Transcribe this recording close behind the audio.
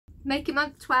Making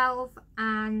month 12,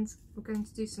 and we're going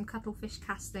to do some cuttlefish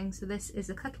casting. So this is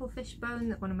a cuttlefish bone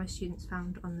that one of my students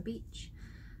found on the beach,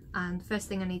 and the first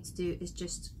thing I need to do is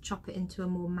just chop it into a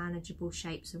more manageable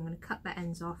shape. So I'm going to cut the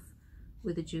ends off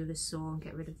with a jeweler's saw and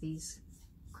get rid of these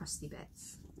crusty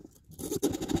bits.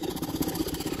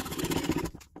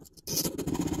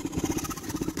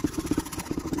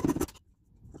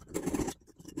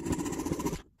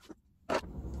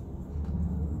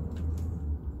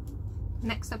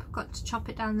 Next up, I've got to chop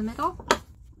it down the middle.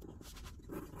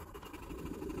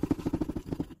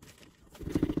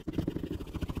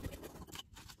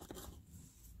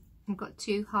 I've got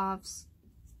 2 halves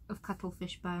of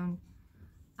cuttlefish bone,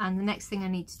 and the next thing I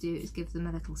need to do is give them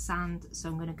a little sand, so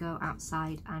I'm going to go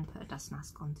outside and put a dust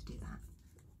mask on to do that.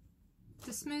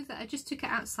 To smooth it, I just took it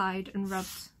outside and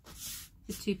rubbed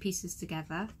the 2 pieces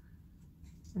together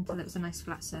until it was a nice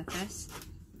flat surface.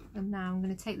 And now I'm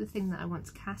going to take the thing that I want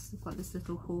to cast. I've got this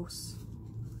little horse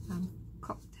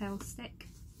cocktail stick.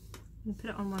 I'm going to put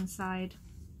it on one side.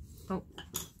 Oh,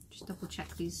 just double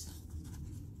check these.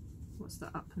 What's the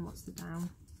up and what's the down?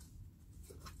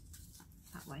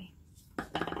 That way.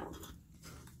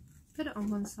 Put it on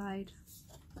one side.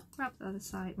 Grab the other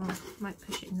side. Well, I might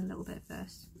push it in a little bit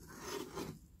first.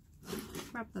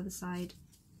 Grab the other side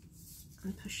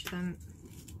and push them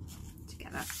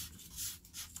together.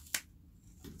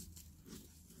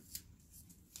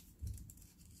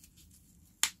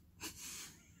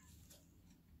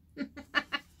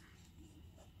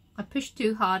 I pushed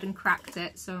too hard and cracked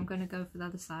it, so I'm going to go for the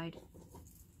other side.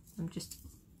 I'm just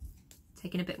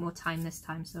taking a bit more time this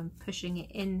time, so I'm pushing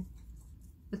it in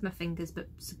with my fingers but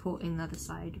supporting the other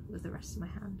side with the rest of my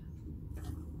hand.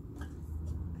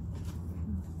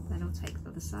 Then I'll take the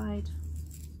other side.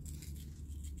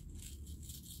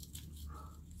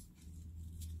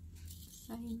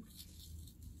 Same.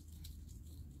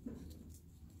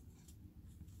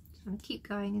 Just want to keep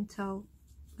going until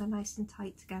they're nice and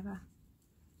tight together.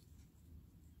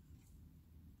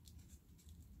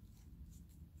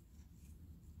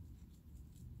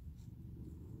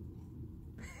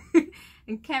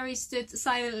 And Kerry stood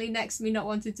silently next to me, not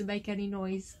wanting to make any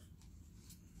noise.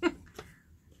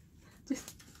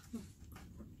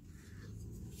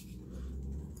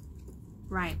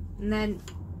 Right, and then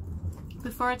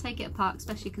before I take it apart,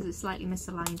 especially because it's slightly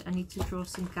misaligned, I need to draw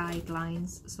some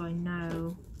guidelines so I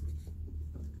know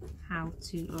how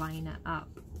to line it up.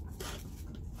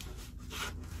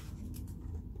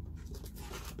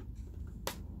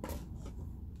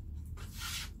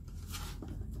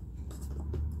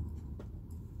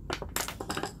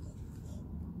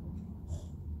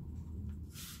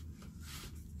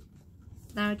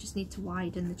 Now I just need to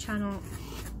widen the channel.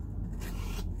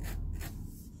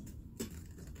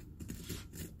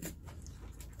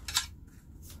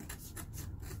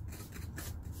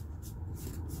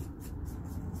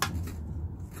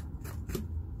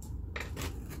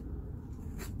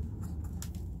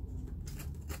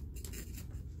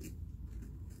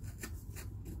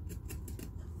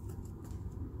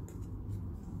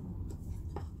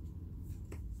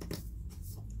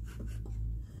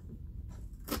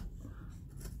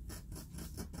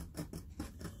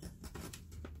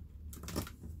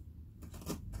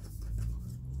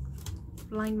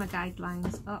 Line my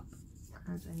guidelines up,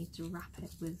 and I need to wrap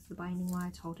it with the binding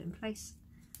wire to hold it in place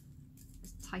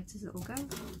as tight as it will go.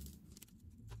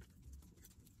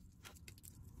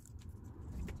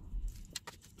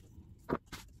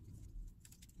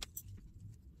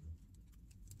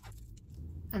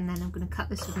 And then I'm going to cut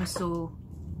this with my saw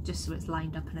just so it's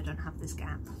lined up and I don't have this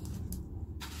gap.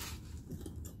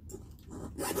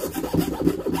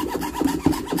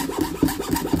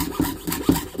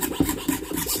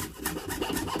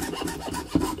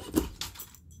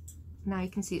 Now you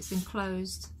can see it's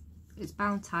enclosed, it's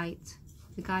bound tight,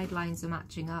 the guidelines are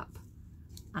matching up,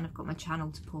 and I've got my channel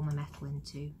to pour my metal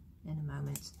into in a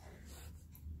moment.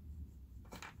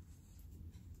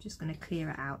 Just going to clear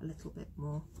it out a little bit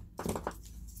more.